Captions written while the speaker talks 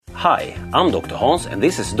Hi, I'm Dr. Hans and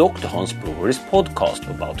this is Dr. Hans Brewery's podcast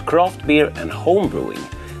about craft beer and home brewing.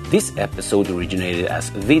 This episode originated as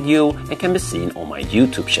a video and can be seen on my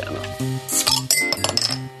YouTube channel.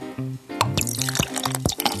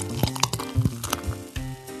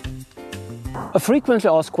 A frequently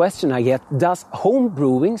asked question I get, does home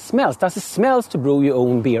brewing smells? Does it smells to brew your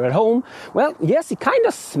own beer at home? Well, yes, it kind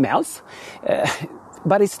of smells.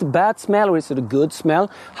 But is it a bad smell or is it a good smell?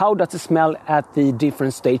 How does it smell at the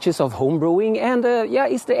different stages of home brewing? And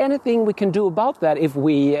is there anything we can do about that if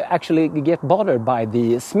we actually get bothered by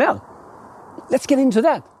the smell? Let's get into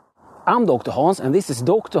that. I'm Dr. Hans and this is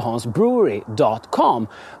drhansbrewery.com,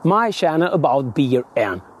 my channel about beer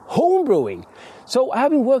and home brewing. So I have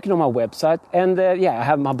been working on my website and I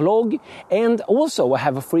have my blog and also I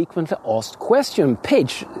have a frequently asked question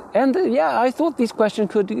page. And I thought this question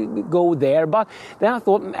could go there, but then I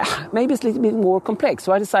thought maybe it's a little bit more complex.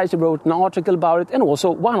 So I decided to write an article about it and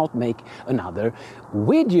also why not make another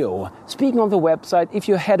video. Speaking of the website, if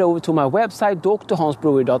you head over to my website,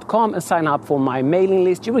 drhansbrewery.com and sign up for my mailing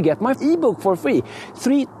list, you will get my ebook for free.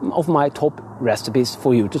 3 of my top recipes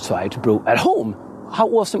for you to try to brew at home. How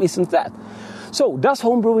awesome isn't that? So, does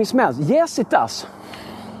home brewing smell? Yes, it does.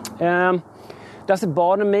 Does it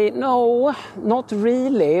bother me? No, not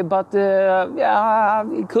really, but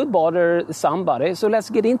it could bother somebody. So let's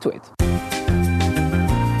get into it.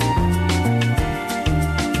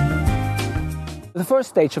 The first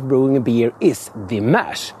stage of brewing a beer is the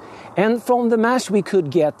mash. And from the mash we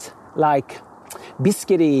could get like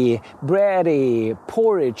biscuity, bready,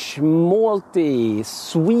 porridge, malty,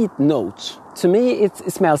 sweet notes. To me, it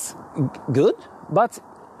smells good, but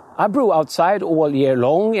I brew outside all year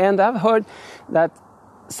long, and I've heard that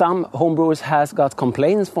some homebrewers has got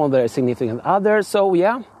complaints from their significant others. So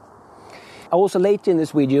I also later in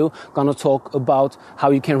this video gonna talk about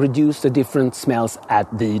how you can reduce the different smells at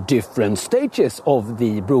the different stages of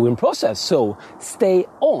the brewing process. So stay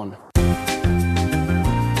on.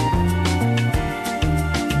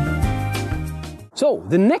 So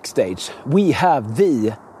the next stage we have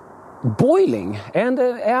the boiling, and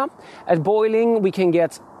at boiling we can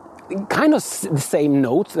get kind of the same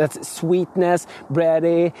notes. That's sweetness,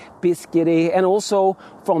 bready, biscuity, and also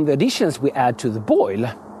from the additions we add to the boil,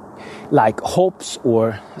 like hops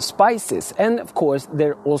or spices. And of course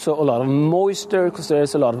there's also a lot of moisture because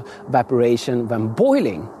there's a lot of evaporation when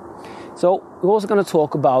boiling. So we're also going to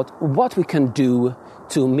talk about what we can do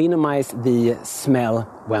to minimize the smell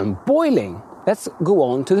when boiling. Let's go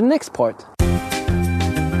on to the next part.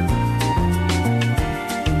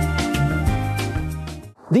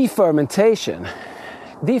 The fermentation.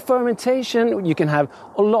 The fermentation, you can have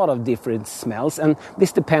a lot of different smells, and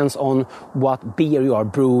this depends on what beer you are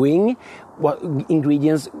brewing, what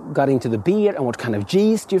ingredients got into the beer, and what kind of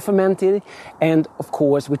yeast you fermented, and of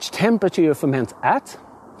course which temperature you ferment at.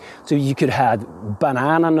 So you could have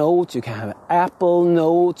banana notes, you can have apple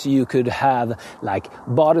notes, you could have like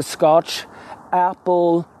butterscotch,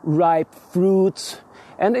 apple, ripe fruits.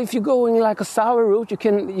 And if you're going like a sour route, you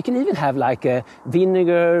can even have like a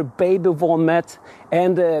vinegar, baby vomit,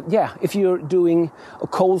 and if you're doing a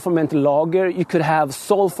cold fermented lager, you could have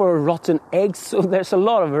sulfur, rotten eggs. So there's a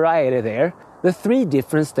lot of variety there. The 3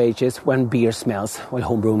 different stages when beer smells while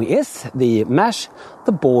homebrewing is the mash,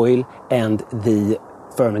 the boil, and the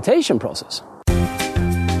fermentation process.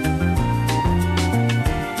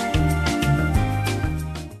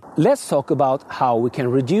 Let's talk about how we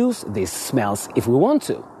can reduce these smells if we want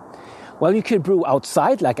to. Well, you could brew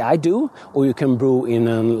outside like I do, or you can brew in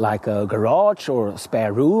like a garage or a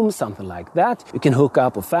spare room, something like that. You can hook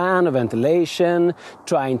up a fan, a ventilation,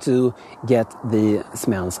 trying to get the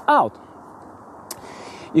smells out.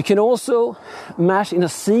 You can also mash in a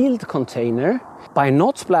sealed container by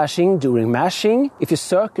not splashing during mashing. If you're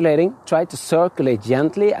circulating, try to circulate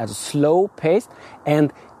gently at a slow pace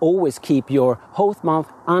and always keep your hose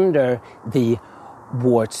mouth under the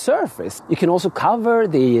wort surface. You can also cover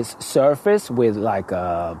the surface with like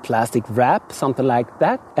a plastic wrap, something like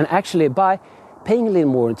that. And actually by paying a little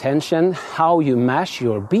more attention how you mash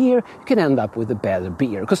your beer, you can end up with a better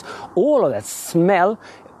beer. Because all of that smell,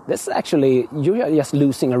 that's actually, you're just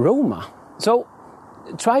losing aroma. So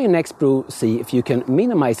try your next brew, see if you can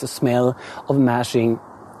minimize the smell of mashing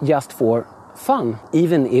just for fun,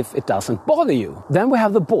 even if it doesn't bother you. Then we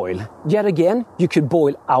have the boil. Yet again, you could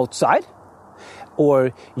boil outside,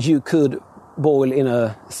 or you could boil in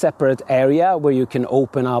a separate area where you can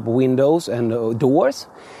open up windows and doors.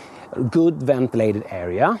 good ventilated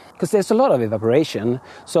area, because there's a lot of evaporation,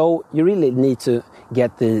 so you really need to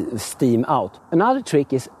get the steam out. Another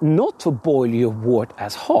trick is not to boil your wort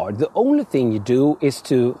as hard. The only thing you do is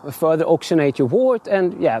to further oxygenate your wort,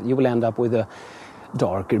 and you will end up with a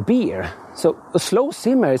darker beer. So a slow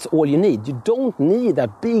simmer is all you need. You don't need a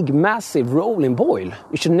big, massive rolling boil.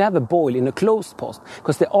 You should never boil in a closed pot,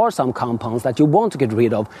 because there are some compounds that you want to get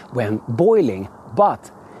rid of when boiling, but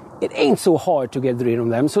it ain't so hard to get rid of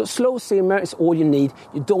them. So slow simmer is all you need.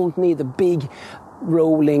 You don't need a big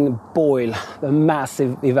rolling boil, the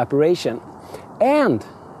massive evaporation. And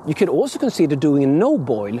you could also consider doing a no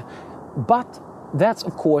boil, but that's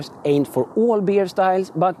of course ain't for all beer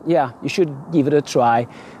styles, but you should give it a try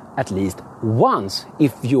at least once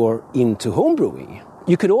if you're into homebrewing.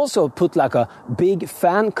 You could also put like a big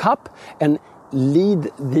fan cup and lead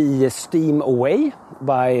the steam away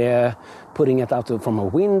by putting it out from a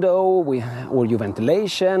window or your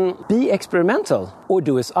ventilation. Be experimental, or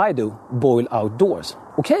do as I do, boil outdoors.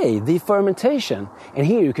 Okay, the fermentation. And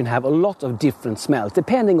here you can have a lot of different smells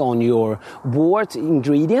depending on your wort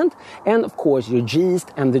ingredient and of course your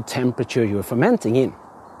yeast and the temperature you're fermenting in.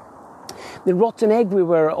 The rotten egg we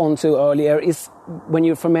were onto earlier is when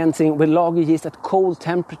you're fermenting with lager yeast at cold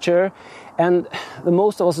temperature, and the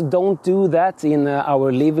most of us don't do that in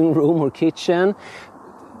our living room or kitchen.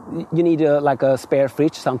 You need a spare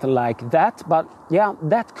fridge, something like that, but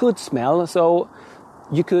that could smell, so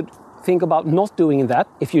you could think about not doing that.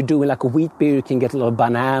 If you're doing like a wheat beer, you can get a little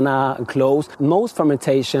banana and cloves. Most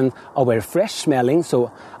fermentations are very fresh smelling,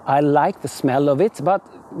 so I like the smell of it, but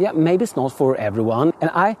maybe it's not for everyone. And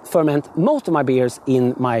I ferment most of my beers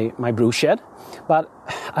in my brew shed, but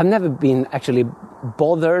I've never been actually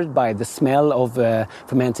bothered by the smell of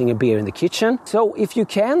fermenting a beer in the kitchen. So if you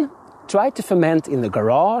can, try to ferment in the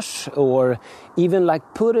garage, or even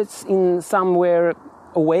put it in somewhere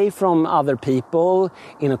away from other people,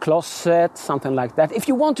 in a closet, something like that. If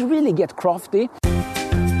you want to really get crafty.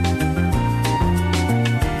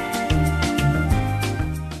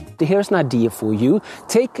 Here's an idea for you.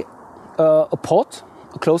 Take a pot,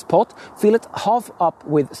 a closed pot, fill it half up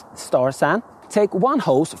with star sand. Take one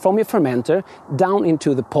hose from your fermenter down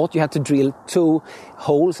into the pot. You have to drill 2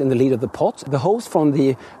 holes in the lid of the pot. The hose from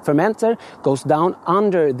the fermenter goes down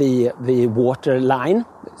under the water line,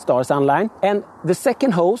 star sand line. And the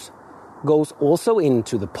second hose goes also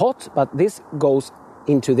into the pot, but this goes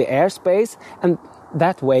into the airspace. And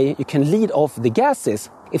that way you can lead off the gases.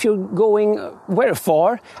 If you're going very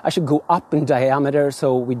far, I should go up in diameter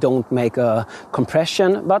so we don't make a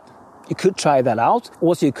compression, but you could try that out.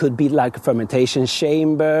 Also, you could be like a fermentation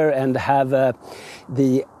chamber and have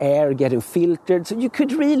the air getting filtered. So you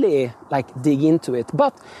could really dig into it.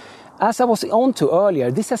 But as I was on to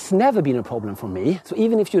earlier, this has never been a problem for me. So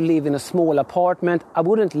even if you live in a small apartment, I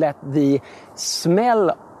wouldn't let the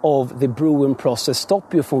smell of the brewing process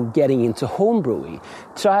stop you from getting into home brewing.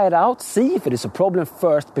 Try it out, see if it is a problem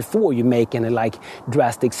first before you make any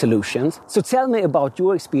drastic solutions. So tell me about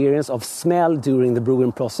your experience of smell during the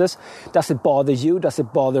brewing process. Does it bother you? Does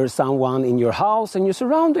it bother someone in your house and your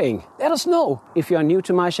surrounding? Let us know. If you are new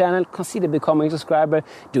to my channel, consider becoming a subscriber.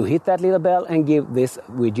 Do hit that little bell and give this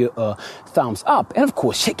video a thumbs up. And of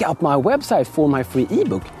course, check out my website for my free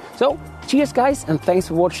ebook. So cheers guys, and thanks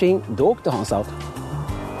for watching. Dr. Hans out.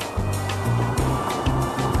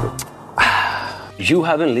 You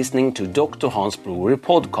have been listening to Dr. Hans Brewery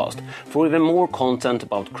Podcast. For even more content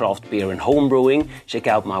about craft beer and home brewing, check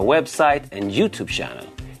out my website and YouTube channel.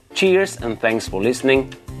 Cheers and thanks for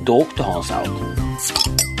listening. Dr. Hans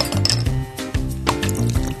out.